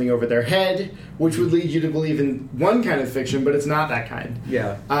involved in something over their head, which would lead you to believe in one kind of fiction, but it's not that kind.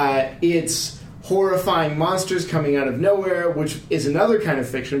 It's horrifying monsters coming out of nowhere, which is another kind of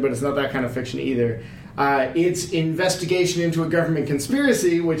fiction, but it's not that kind of fiction either. It's investigation into a government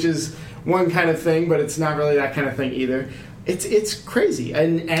conspiracy, which is one kind of thing, but it's not really that kind of thing either. It's crazy,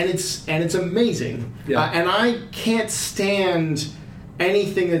 and it's amazing. And I can't stand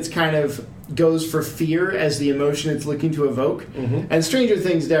anything that's kind of goes for fear as the emotion it's looking to evoke. And Stranger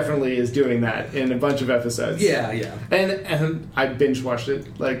Things definitely is doing that in a bunch of episodes. And I binge watched it,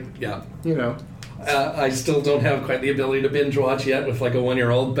 I still don't have quite the ability to binge watch yet with like a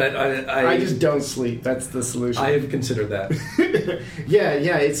 1-year-old, but I just don't sleep. That's the solution. I have considered that.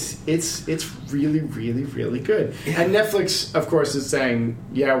 It's really, really, really good. And Netflix, of course, is saying,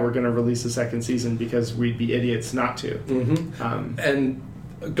 we're going to release a second season because we'd be idiots not to. And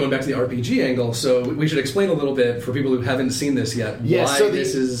going back to the RPG angle, so we should explain a little bit for people who haven't seen this yet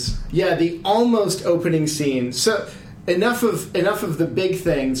this is... the almost opening scene. So enough of the big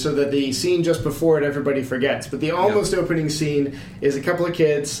thing so that the scene just before it everybody forgets. But the almost opening scene is a couple of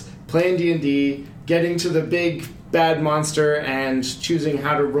kids playing D&D, getting to the big bad monster and choosing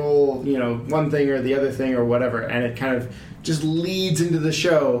how to roll, one thing or the other thing or whatever. And it kind of just leads into the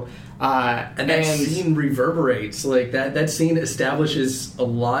show. And that scene reverberates. Like that scene establishes a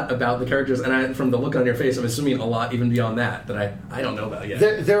lot about the characters, and from the look on your face, I'm assuming a lot even beyond that I don't know about yet.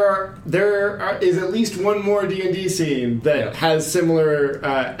 There is at least one more D&D scene that has similar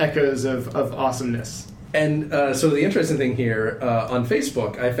echoes of awesomeness. And so the interesting thing here on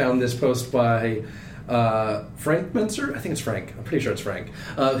Facebook, I found this post by Frank Menser. I think it's Frank. I'm pretty sure it's Frank,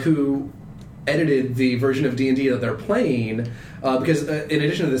 who edited the version of D&D that they're playing, because in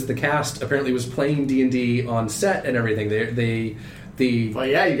addition to this, the cast apparently was playing D&D on set and everything. You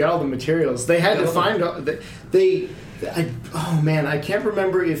got all the materials. They had to find Oh man, I can't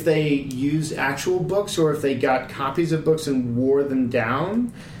remember if they used actual books or if they got copies of books and wore them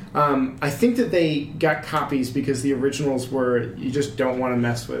down. I think that they got copies because the originals were you just don't want to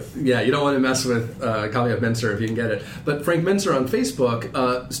mess with. Yeah, you don't want to mess with a copy of Menser if you can get it. But Frank Menser on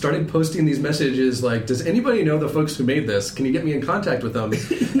Facebook started posting these messages like, "Does anybody know the folks who made this? Can you get me in contact with them?"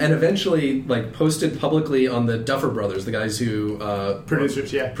 And eventually, like, posted publicly on the Duffer Brothers, the guys who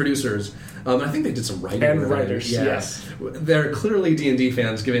producers. I think they did some writing and writers. Yeah. Yes, they're clearly D&D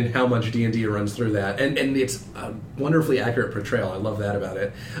fans, given how much D&D runs through that, and it's a wonderfully accurate portrayal. I love that about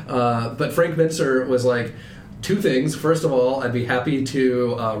it. But Frank Menser was like, two things. First of all, I'd be happy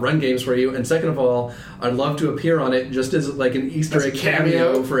to run games for you, and second of all, I'd love to appear on it just as like an Easter egg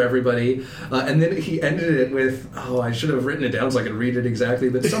cameo for everybody. And then he ended it with, I should have written it down so I could read it exactly,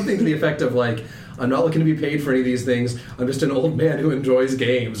 but something to the effect of like, I'm not looking to be paid for any of these things. I'm just an old man who enjoys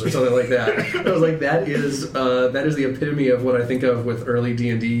games, or something like that. I was like, that is the epitome of what I think of with early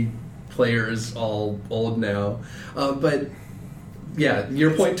D&D players, all old now. But yeah,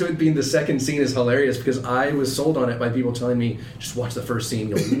 your point to it being the second scene is hilarious because I was sold on it by people telling me, just watch the first scene,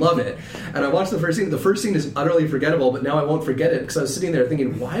 you'll love it. And I watched the first scene. The first scene is utterly forgettable, but now I won't forget it because I was sitting there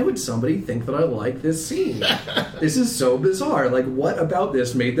thinking, why would somebody think that I like this scene? This is so bizarre. Like, what about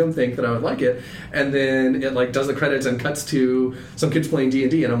this made them think that I would like it? And then it like does the credits and cuts to some kids playing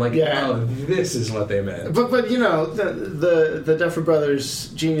D&D, and I'm like, oh, this is what they meant. But you know, the Duffer Brothers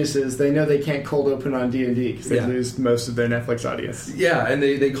geniuses, they know they can't cold open on D&D because they lose most of their Netflix audience. Yeah, and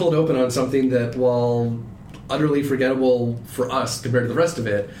they cold open on something that, while utterly forgettable for us compared to the rest of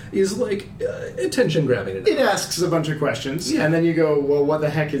it, is like attention grabbing. It asks a bunch of questions, and then you go, well, what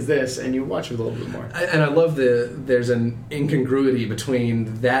the heck is this? And you watch it a little bit more. And I love there's an incongruity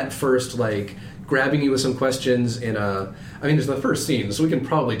between that first, like, grabbing you with some questions there's the first scene, so we can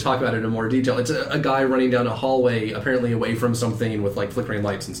probably talk about it in more detail. It's a guy running down a hallway, apparently away from something with, like, flickering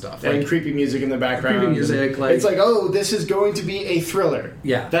lights and stuff. And creepy music in the background. Creepy music. Like, it's like, oh, this is going to be a thriller.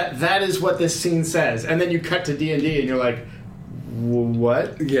 Yeah. That is what this scene says. And then you cut to D&D, and you're like,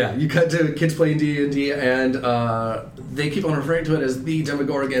 what? Yeah, you cut to kids playing D&D, and they keep on referring to it as the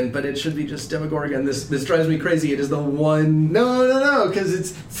Demogorgon, but it should be just Demogorgon. This drives me crazy. It is the one... No, because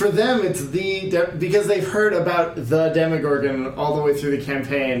it's for them, it's because they've heard about the Demogorgon all the way through the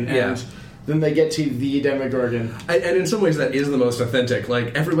campaign, and then they get to the Demogorgon. And in some ways, that is the most authentic.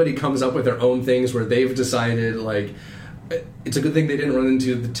 Like, everybody comes up with their own things where they've decided, like... It's a good thing they didn't run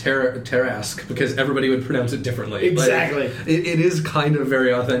into the Tarrasque, because everybody would pronounce it differently. Exactly. It is kind of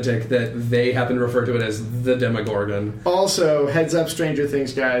very authentic that they happen to refer to it as the Demogorgon. Also, heads up, Stranger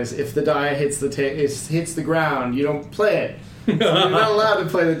Things guys, if the die hits the ground, you don't play it. You're not allowed to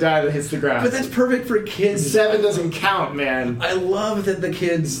play the die that hits the ground. But that's perfect for kids. 7 doesn't count, man. I love that the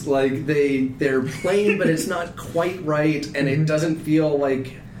kids, like, they're playing, but it's not quite right, and it doesn't feel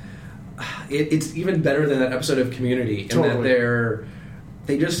like... It's even better than that episode of Community in that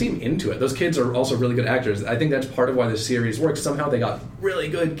they just seem into it. Those kids are also really good actors. I think that's part of why this series works. Somehow they got really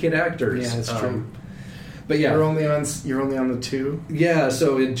good kid actors. Yeah, that's true. But yeah, you're only on the 2. Yeah,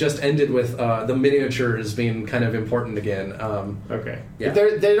 so it just ended with the miniatures being kind of important again. Okay, yeah.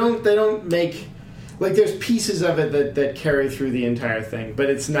 But they don't make, like, there's pieces of it that carry through the entire thing, but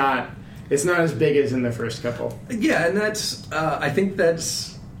it's not as big as in the first couple. Yeah, and that's I think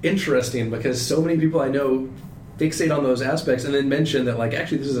that's interesting because so many people I know fixate on those aspects and then mention that, like,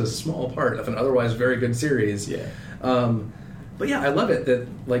 actually this is a small part of an otherwise very good series. Yeah. But yeah, I love it that,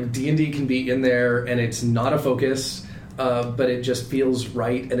 like, D&D can be in there and it's not a focus, but it just feels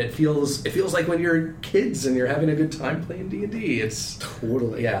right, and it feels like when you're kids and you're having a good time playing D&D. It's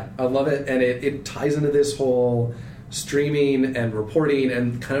totally, yeah, I love it, and it ties into this whole streaming and reporting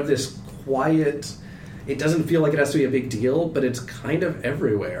and kind of this quiet. It doesn't feel like it has to be a big deal, but it's kind of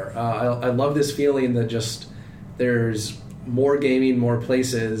everywhere. I love this feeling that just there's more gaming, more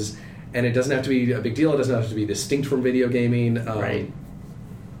places, and it doesn't have to be a big deal. It doesn't have to be distinct from video gaming. Right.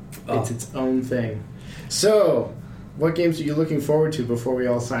 It's its own thing. So, what games are you looking forward to before we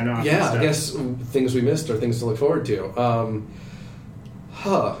all sign off? Yeah, I guess things we missed are things to look forward to.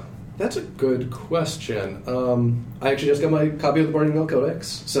 That's a good question. I actually just got my copy of the Burning Mill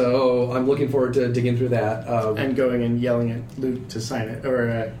Codex, so I'm looking forward to digging through that. And going and yelling at Luke to sign it.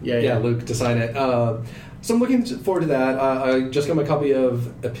 Luke to sign it. So I'm looking forward to that. I just got my copy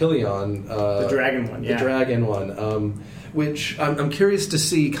of Epilion. The dragon one, The dragon one. Which I'm curious to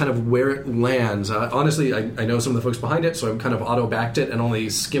see kind of where it lands. Honestly, I know some of the folks behind it, so I've kind of auto-backed it and only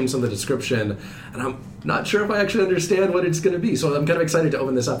skimmed some of the description, and I'm not sure if I actually understand what it's going to be, so I'm kind of excited to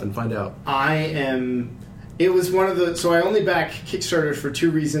open this up and find out. It was one of the... So I only back Kickstarter for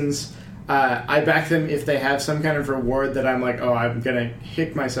 2 reasons. I back them if they have some kind of reward that I'm like, oh, I'm going to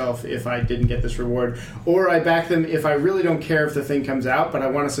kick myself if I didn't get this reward. Or I back them if I really don't care if the thing comes out, but I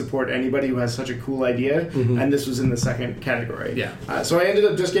want to support anybody who has such a cool idea. And this was in the second category. Yeah. So I ended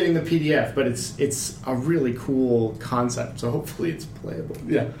up just getting the PDF, but it's a really cool concept. So hopefully it's playable.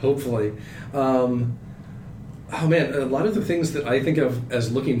 Yeah, hopefully. Oh man, a lot of the things that I think of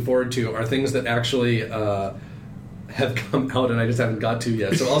as looking forward to are things that actually have come out and I just haven't got to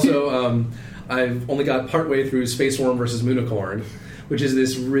yet. So also, I've only got partway through Space Worm versus Moonicorn, which is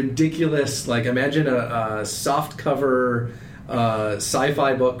this ridiculous, like, imagine a soft cover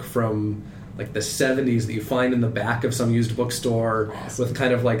sci-fi book from like the 70s that you find in the back of some used bookstore with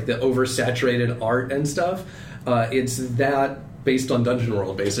kind of like the oversaturated art and stuff. It's that based on Dungeon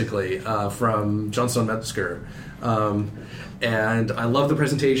World, basically, from Johnstone Metzger. And I love the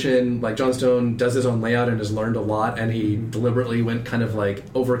presentation. Like, Johnstone does his own layout and has learned a lot, and he deliberately went kind of like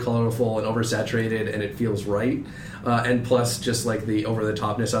over colorful and oversaturated, and it feels right. And plus, just like the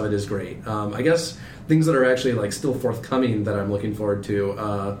over-the-topness of it is great. I guess things that are actually like still forthcoming that I'm looking forward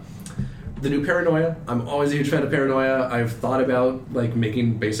to. The new Paranoia. I'm always a huge fan of Paranoia. I've thought about like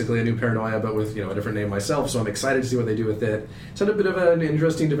making basically a new Paranoia, but with a different name myself. So I'm excited to see what they do with it. It's had a bit of an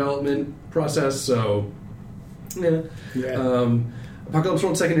interesting development process. So yeah. Apocalypse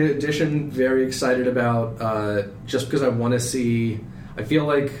World 2nd Edition. Very excited about. Just because I want to see. I feel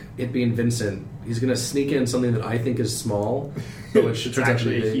like it being Vincent. He's going to sneak in something that I think is small, but which turns out to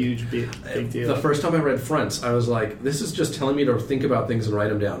be a huge big deal. The first time I read Fronts, I was like, this is just telling me to think about things and write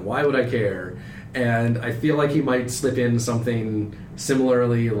them down. Why would I care? And I feel like he might slip in something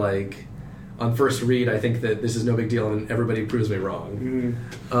similarly, like on first read, I think that this is no big deal and everybody proves me wrong.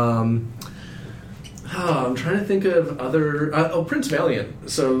 I'm trying to think of other... Prince Valiant.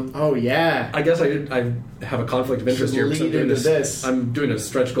 So, I guess I have a conflict of interest here. Lead into this. I'm doing a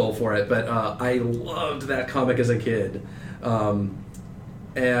stretch goal for it, but I loved that comic as a kid.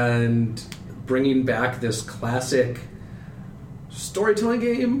 And bringing back this classic storytelling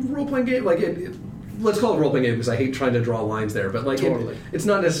game, role-playing game, like let's call it role-playing game because I hate trying to draw lines there, but like totally. It's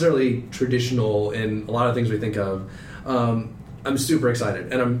not necessarily traditional in a lot of things we think of. I'm super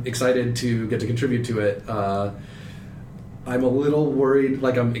excited, and I'm excited to get to contribute to it. I'm a little worried,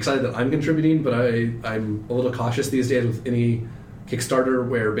 like I'm excited that I'm contributing, but I'm a little cautious these days with any Kickstarter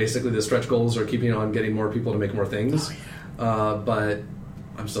where basically the stretch goals are keeping on getting more people to make more things. But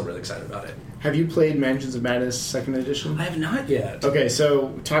I'm still really excited about it. Have you played Mansions of Madness 2nd Edition? I have not yet. Okay,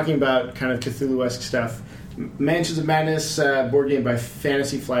 so talking about kind of Cthulhu-esque stuff, Mansions of Madness board game by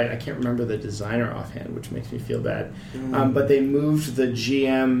Fantasy Flight. I can't remember the designer offhand, which makes me feel bad. But they moved the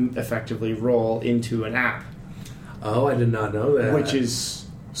GM effectively role into an app. Oh, I did not know that. Which is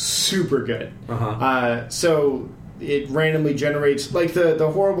super good. So it randomly generates... Like,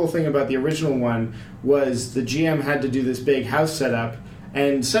 the horrible thing about the original one was the GM had to do this big house setup,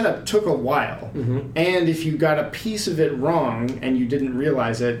 and setup took a while. And if you got a piece of it wrong and you didn't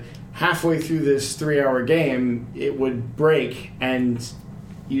realize it, halfway through this 3-hour game, it would break and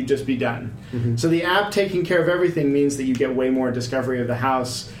you'd just be done. So the app taking care of everything means that you get way more discovery of the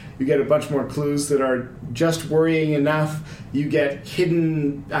house. You get a bunch more clues that are just worrying enough. You get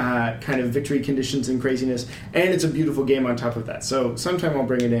hidden kind of victory conditions and craziness. And it's a beautiful game on top of that. So sometime I'll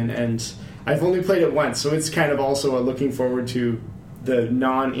bring it in. And I've only played it once, so it's kind of also a looking forward to the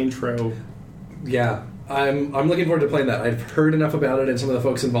non-intro. Yeah. I'm looking forward to playing that. I've heard enough about it and some of the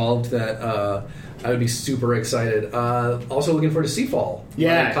folks involved that I would be super excited. Also looking forward to Seafall.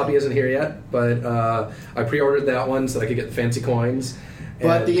 My copy isn't here yet, but I pre-ordered that one so that I could get the fancy coins.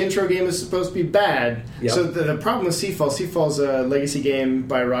 But the intro game is supposed to be bad. Yep. So the problem with Seafall's a legacy game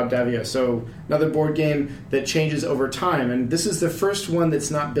by Rob Daviau. So another board game that changes over time. And this is the first one that's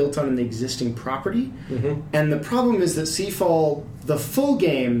not built on an existing property. And the problem is that Seafall, the full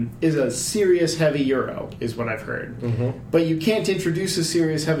game, is a serious heavy Euro, is what I've heard. But you can't introduce a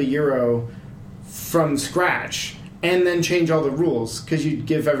serious heavy Euro from scratch and then change all the rules, because you'd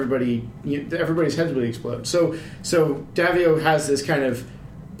give everybody's heads would explode. So Daviau has this kind of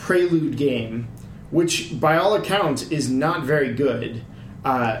prelude game, which by all accounts is not very good,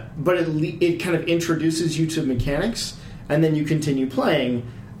 but it kind of introduces you to mechanics, and then you continue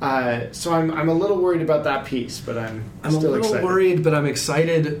playing. So I'm a little worried about that piece, but I'm still excited. A little worried, but I'm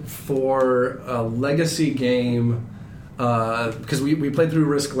excited for a legacy game. Because we played through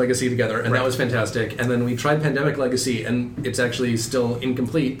Risk Legacy together, and that was fantastic. And then we tried Pandemic Legacy, and it's actually still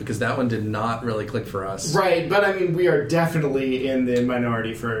incomplete because that one did not really click for us. Right, but I mean, we are definitely in the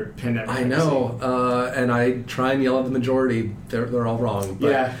minority for Pandemic Legacy. I know, and I try and yell at the majority. They're all wrong.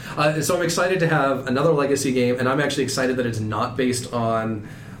 But, so I'm excited to have another Legacy game, and I'm actually excited that it's not based on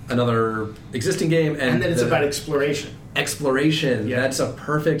another existing game, and then it's about exploration. Exploration. Yeah. That's a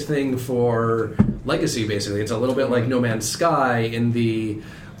perfect thing for Legacy. Basically, it's a little bit like No Man's Sky in the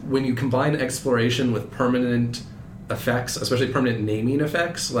when you combine exploration with permanent effects, especially permanent naming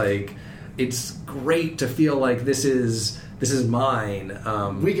effects. Like, it's great to feel like this is mine.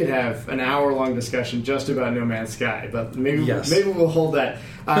 We could have an hour-long discussion just about No Man's Sky, but maybe we'll hold that.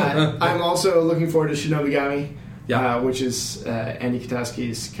 I'm also looking forward to Shinobigami, which is Andy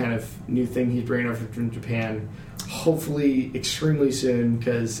Katowski's kind of new thing he's bringing over from Japan. Hopefully extremely soon,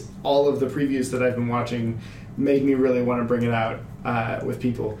 because all of the previews that I've been watching make me really want to bring it out with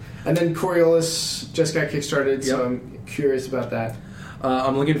people. And then Coriolis just got kickstarted, so I'm curious about that.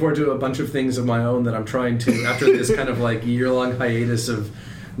 I'm looking forward to a bunch of things of my own that I'm trying to, after this kind of like year-long hiatus of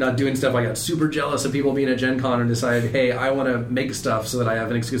not doing stuff. I got super jealous of people being at Gen Con and decided, hey, I want to make stuff so that I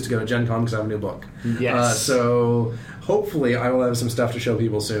have an excuse to go to Gen Con because I have a new book. Yes. So hopefully I will have some stuff to show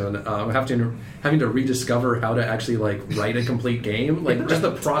people soon. I'm having to rediscover how to actually like write a complete game, like just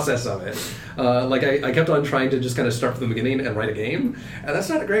the process of it. I kept on trying to just kind of start from the beginning and write a game, and that's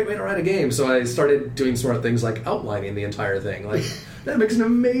not a great way to write a game. So I started doing smart things like outlining the entire thing. Like, that makes an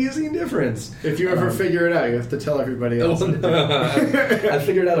amazing difference. If you ever figure it out, you have to tell everybody else. I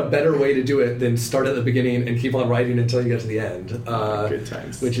figured out a better way to do it than start at the beginning and keep on writing until you get to the end. Good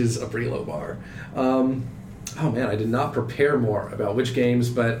times. Which is a pretty low bar. Oh man, I did not prepare more about which games,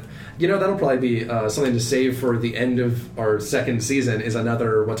 but that'll probably be something to save for the end of our second season, is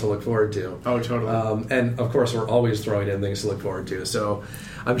another what to look forward to. Oh, totally. And of course, we're always throwing in things to look forward to. So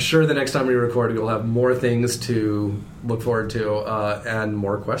I'm sure the next time we record, we'll have more things to look forward to and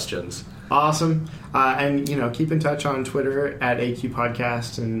more questions. Awesome. And keep in touch on Twitter at AQ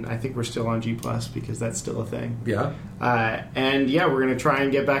Podcast, and I think we're still on G+, because that's still a thing. Yeah. And we're going to try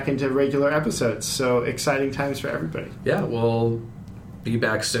and get back into regular episodes, so exciting times for everybody. Yeah, we'll be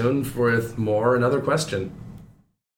back soon with more Another Question.